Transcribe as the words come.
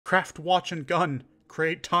Craft watch and gun.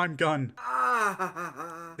 Create time gun.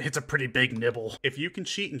 Ah. It's a pretty big nibble. If you can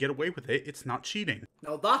cheat and get away with it, it's not cheating.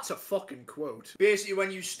 Now that's a fucking quote. Basically,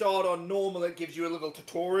 when you start on normal, it gives you a little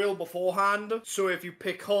tutorial beforehand. So if you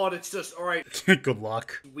pick hard, it's just, alright. Good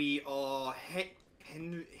luck. We are Henry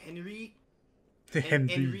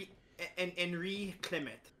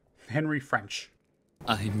Clement. Henry French.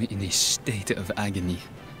 I'm in a state of agony.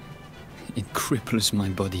 It cripples my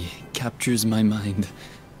body, captures my mind,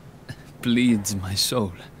 bleeds my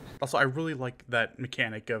soul. Also, I really like that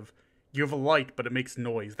mechanic of, you have a light, but it makes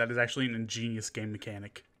noise. That is actually an ingenious game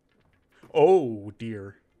mechanic. Oh,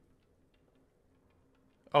 dear.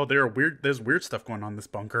 Oh, there's weird stuff going on in this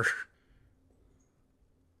bunker.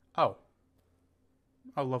 Oh.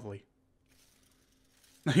 Oh, lovely.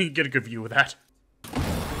 You get a good view of that.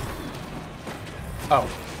 Oh.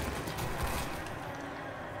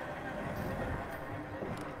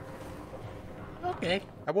 Okay.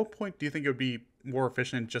 At what point do you think it would be more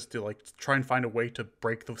efficient just to, like, try and find a way to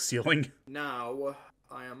break the ceiling? Now,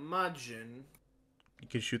 I imagine... You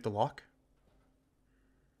can shoot the lock?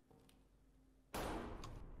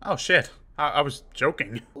 Oh, shit. I was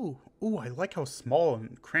joking. Ooh, I like how small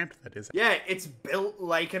and cramped that is. Yeah, it's built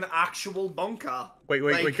like an actual bunker.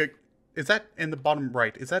 Wait. Is that in the bottom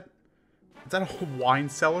right? Is that a wine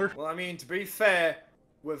cellar? Well, I mean, to be fair,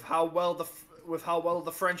 with how well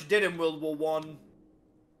the French did in World War One,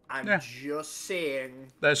 I'm just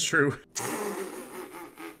saying. That's true.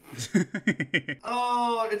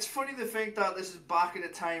 Oh, it's funny to think that this is back at a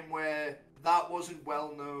time where that wasn't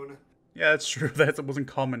well known. Yeah, that's true. That wasn't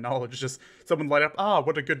common knowledge. Just someone light up,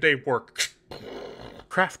 what a good day of work.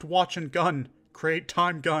 Craft watch and gun. Create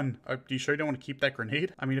time gun. Are you sure you don't want to keep that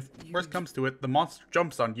grenade? I mean, if worst comes to it, the monster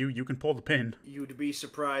jumps on you, you can pull the pin. You'd be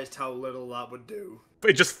surprised how little that would do.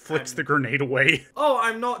 But it just flicks the grenade away. Oh,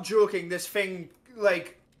 I'm not joking. This thing,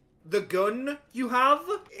 like, the gun you have,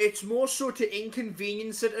 it's more so to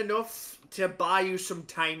inconvenience it enough to buy you some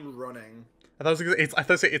time running. I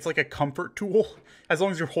thought it's like a comfort tool. As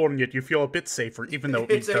long as you're holding it, you feel a bit safer, even though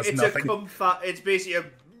it does nothing. It's basically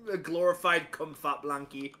a glorified comfort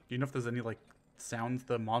blankie. Do you know if there's any, like, sounds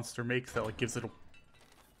the monster makes that, like, gives it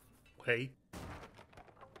away?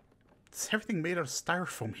 Is everything made out of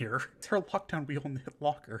styrofoam here? Is there a lockdown wheel in the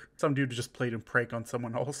locker? Some dude just played and prank on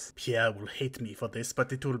someone else. Pierre will hate me for this,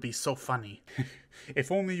 but it will be so funny.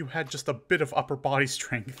 If only you had just a bit of upper body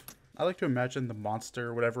strength. I like to imagine the monster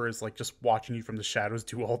or whatever is, like, just watching you from the shadows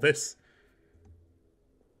do all this.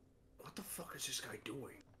 What the fuck is this guy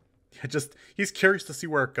doing? Yeah, he's curious to see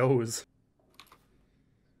where it goes.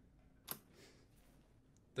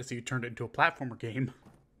 Let's see, you turned it into a platformer game.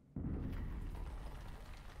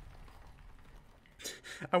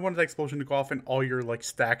 I wanted the explosion to go off and all your, like,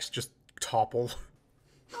 stacks just topple.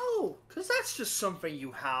 No, because that's just something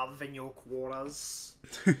you have in your quarters.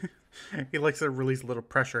 He likes to release a little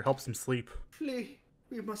pressure, helps him sleep. Flee.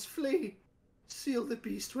 We must flee. Seal the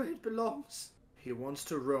beast where it belongs. He wants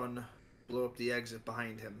to run. Blow up the exit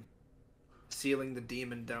behind him. Sealing the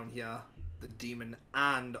demon down here. The demon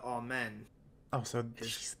and our men. Oh, so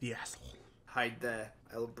he's the asshole. Hide there.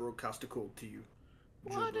 I'll broadcast a code to you.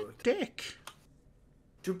 What a dick.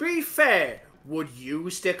 To be fair, would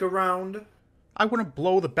you stick around? I wouldn't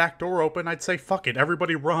blow the back door open. I'd say, fuck it,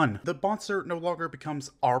 everybody run. The monster no longer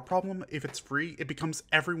becomes our problem. If it's free, it becomes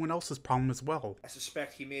everyone else's problem as well. I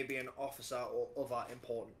suspect he may be an officer or other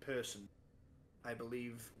important person. I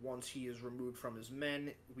believe once he is removed from his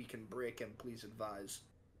men, we can break him. Please advise.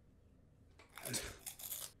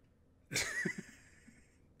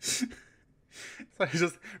 So he's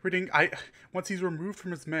just reading, once he's removed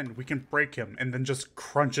from his men, we can break him, and then just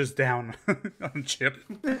crunches down on Chip.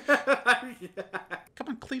 Yeah. Come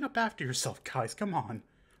on, clean up after yourself, guys, come on.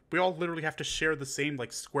 We all literally have to share the same,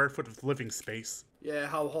 like, square foot of living space. Yeah,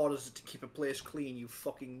 how hard is it to keep a place clean, you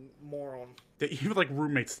fucking moron? Even, like,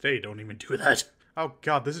 roommates today don't even do that. Oh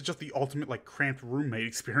god, this is just the ultimate, like, cramped roommate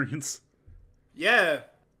experience. Yeah.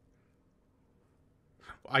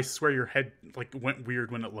 I swear your head, like, went weird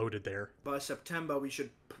when it loaded there. By September, we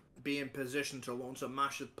should be in position to launch a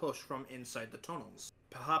massive push from inside the tunnels.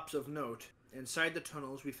 Perhaps of note, inside the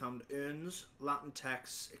tunnels we found urns, Latin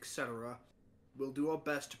texts, etc. We'll do our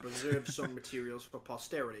best to preserve some materials for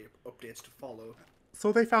posterity. Updates to follow.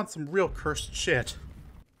 So they found some real cursed shit.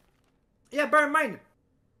 Yeah, bear in mind,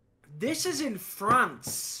 this is in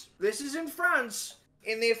France.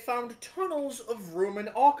 And they found tunnels of Roman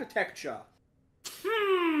architecture.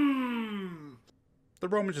 The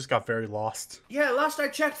Romans just got very lost. Yeah, last I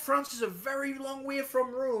checked, France is a very long way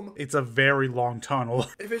from Rome. It's a very long tunnel.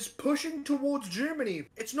 If it's pushing towards Germany,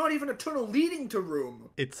 it's not even a tunnel leading to Rome.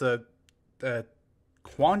 It's a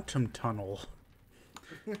Quantum tunnel.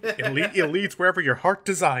 It leads wherever your heart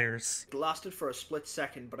desires. It lasted for a split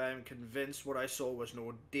second, but I am convinced what I saw was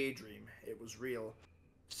no daydream. It was real.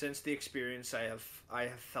 Since the experience, I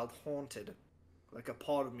have felt haunted. Like a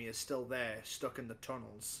part of me is still there, stuck in the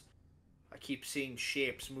tunnels. I keep seeing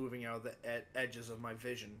shapes moving out of the edges of my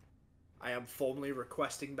vision. I am formally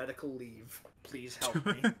requesting medical leave. Please help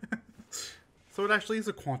me. So it actually is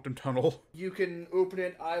a quantum tunnel. You can open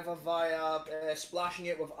it either via splashing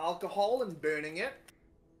it with alcohol and burning it.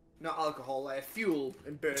 Not alcohol, fuel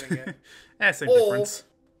and burning it. Same difference.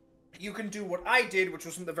 You can do what I did, which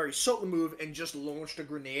was something very subtle move, and just launched a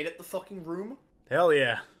grenade at the fucking room. Hell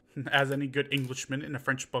yeah. As any good Englishman in a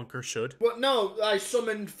French bunker should. But no, I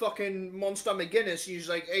summoned fucking Monster McGuinness. He's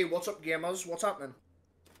like, hey, what's up, gamers? What's happening?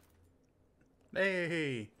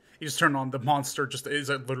 Hey. You just turn on, the monster is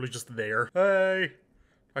literally just there. Hey.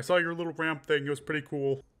 I saw your little ramp thing. It was pretty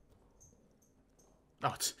cool.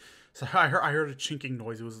 Oh, so I heard a chinking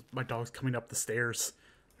noise. It was my dog's coming up the stairs.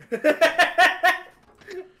 I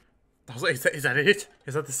was like, is that it?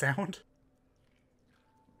 Is that the sound?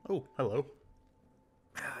 Oh, hello.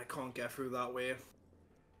 I can't get through that way.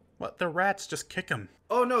 What? The rats, just kick them.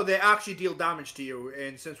 Oh no, they actually deal damage to you,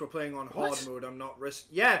 and since we're playing on hard What? mode, I'm not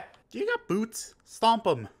Yeah! You got boots? Stomp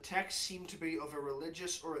them. Texts seem to be of a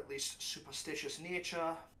religious or at least superstitious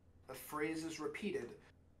nature. A phrase is repeated.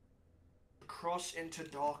 Cross into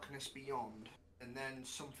darkness beyond. And then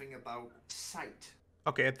something about sight.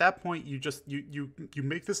 Okay, at that point, you just, you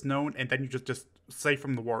make this known, and then you just say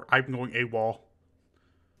from the war, I'm going AWOL.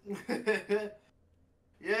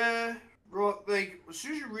 Yeah, right, like, as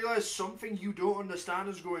soon as you realize something you don't understand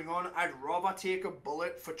is going on, I'd rather take a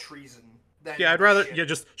bullet for treason than Yeah, I'd rather, shit. yeah,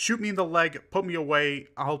 just shoot me in the leg, put me away,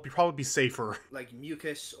 probably be safer. Like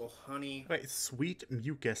mucus or honey. Wait, sweet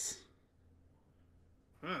mucus.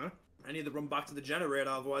 Huh. I need to run back to the generator,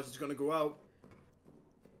 otherwise it's gonna go out.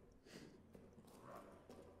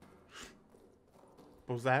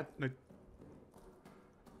 What was that?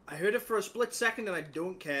 I heard it for a split second and I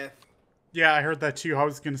don't care. Yeah, I heard that too. I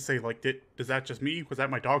was gonna say, like, is that just me? Was that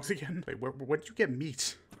my dogs again? Wait, where did you get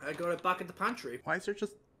meat? I got it back at the pantry. Why is there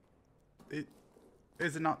just...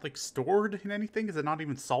 Is it not, like, stored in anything? Is it not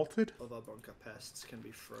even salted? Other bunker pests can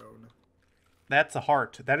be thrown. That's a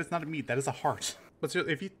heart. That is not a meat. That is a heart. But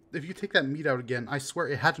if you take that meat out again, I swear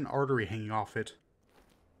it had an artery hanging off it.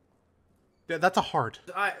 Yeah, that's a heart.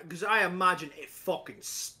 Because I imagine it fucking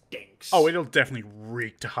stinks. Oh, it'll definitely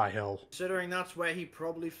reek to high hell. Considering that's where he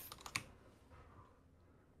probably...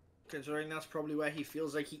 Considering that's probably where he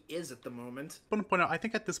feels like he is at the moment. I want to point out, I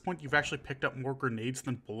think at this point you've actually picked up more grenades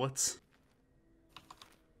than bullets.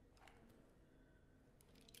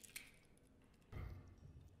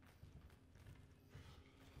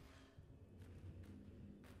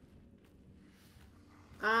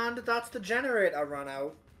 And that's the generator I ran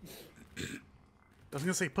out. I was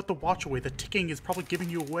gonna say, put the watch away. The ticking is probably giving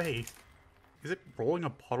you away. Is it rolling a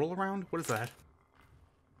puddle around? What is that?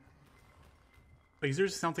 Like, it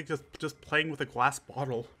seriously sounds like just playing with a glass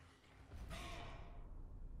bottle.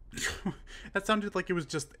 That sounded like it was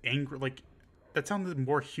just angry. Like, that sounded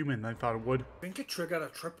more human than I thought it would. I think it triggered a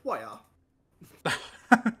tripwire.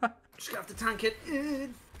 Just gonna have to tank it.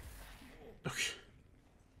 Okay.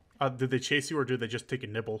 Did they chase you or did they just take a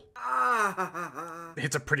nibble? Ah.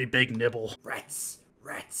 It's a pretty big nibble. Rats,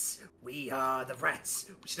 rats, we are the rats.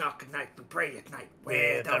 We stalk at night, we pray at night.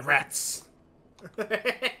 We're the rats.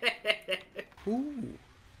 Ooh.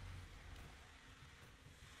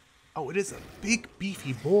 Oh, it is a big,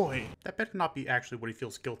 beefy boy. That better not be actually what he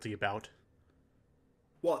feels guilty about.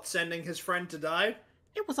 What, sending his friend to die?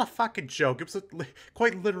 It was a fucking joke. It was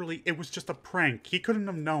quite literally, it was just a prank. He couldn't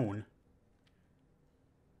have known.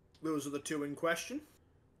 Those are the two in question.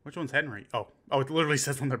 Which one's Henry? Oh, it literally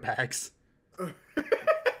says on their bags.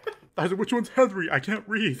 I said, which one's Henry? I can't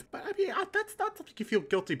read. But I mean, that's not something you feel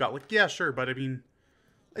guilty about. Like, yeah, sure, but I mean,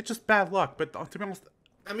 it's just bad luck. But to be honest,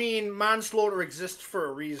 I mean, manslaughter exists for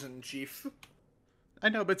a reason, Chief. I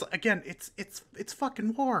know, but again, it's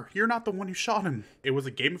fucking war. You're not the one who shot him. It was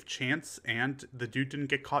a game of chance, and the dude didn't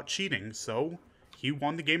get caught cheating, so he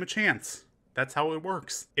won the game of chance. That's how it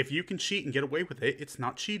works. If you can cheat and get away with it, it's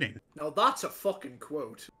not cheating. Now that's a fucking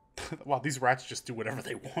quote. Wow, these rats just do whatever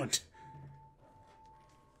they want.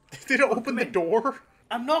 They don't open the door?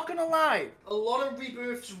 I'm not gonna lie. A lot of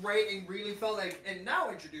Rebirth's writing really felt like, and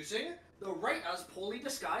now introducing the writer's poorly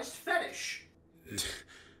disguised fetish.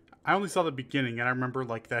 I only saw the beginning, and I remember,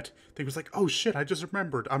 like, that thing was like, oh shit, I just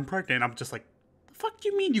remembered. I'm pregnant. I'm just like, the fuck do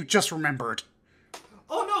you mean you just remembered?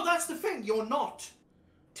 Oh no, that's the thing. You're not.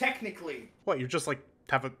 Technically. What, you're just, like,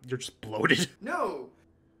 you're just bloated? No.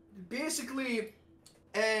 Basically,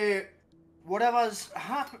 whatever's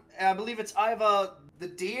happened, I believe it's either the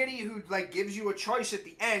deity who, like, gives you a choice at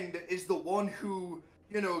the end is the one who,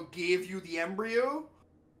 you know, gave you the embryo.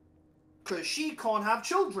 Because she can't have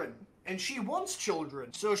children, and she wants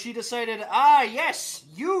children. So she decided, yes,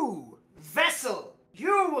 you, vessel,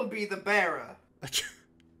 you will be the bearer.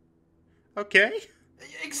 Okay.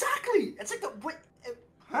 Exactly. It's like wait,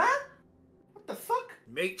 huh? What the fuck?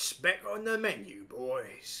 Meat's back on the menu,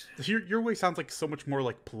 boys. Your way sounds like so much more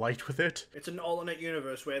like polite with it. It's an alternate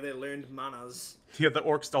universe where they learned manners. Yeah, the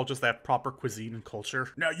orcs still just have proper cuisine and culture.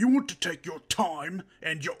 Now you want to take your thyme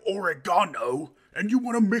and your oregano, and you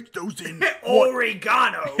want to mix those in.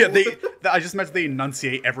 Oregano. Yeah, I just imagine they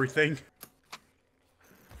enunciate everything.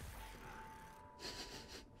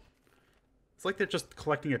 It's like they're just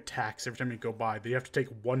collecting a tax every time you go by. They have to take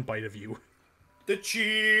one bite of you. The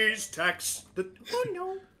cheese tax. Oh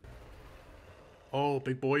no. Oh,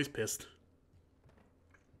 big boy's pissed.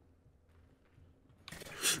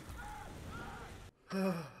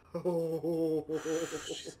 I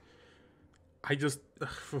just...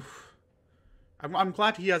 I'm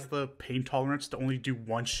glad he has the pain tolerance to only do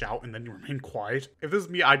one shout and then remain quiet. If this is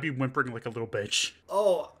me, I'd be whimpering like a little bitch.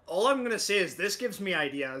 Oh, all I'm gonna say is this gives me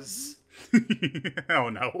ideas. Oh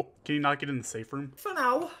no. Can you not get in the safe room? For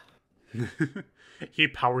now. He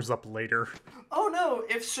powers up later. Oh no,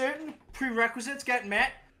 if certain prerequisites get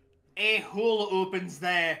met, a hole opens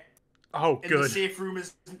there. Oh, And good. the safe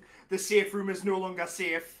room is no longer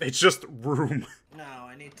safe. It's just room. Now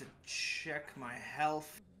I need to check my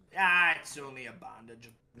health. It's only a bandage.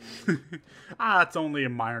 It's only a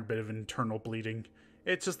minor bit of internal bleeding.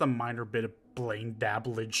 It's just a minor bit of blain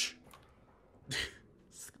dabblage.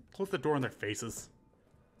 Close the door in their faces.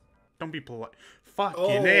 Don't be polite.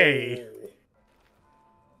 Fucking A.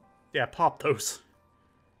 Yeah, pop those.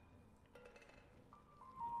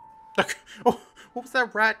 Oh, what was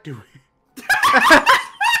that rat doing?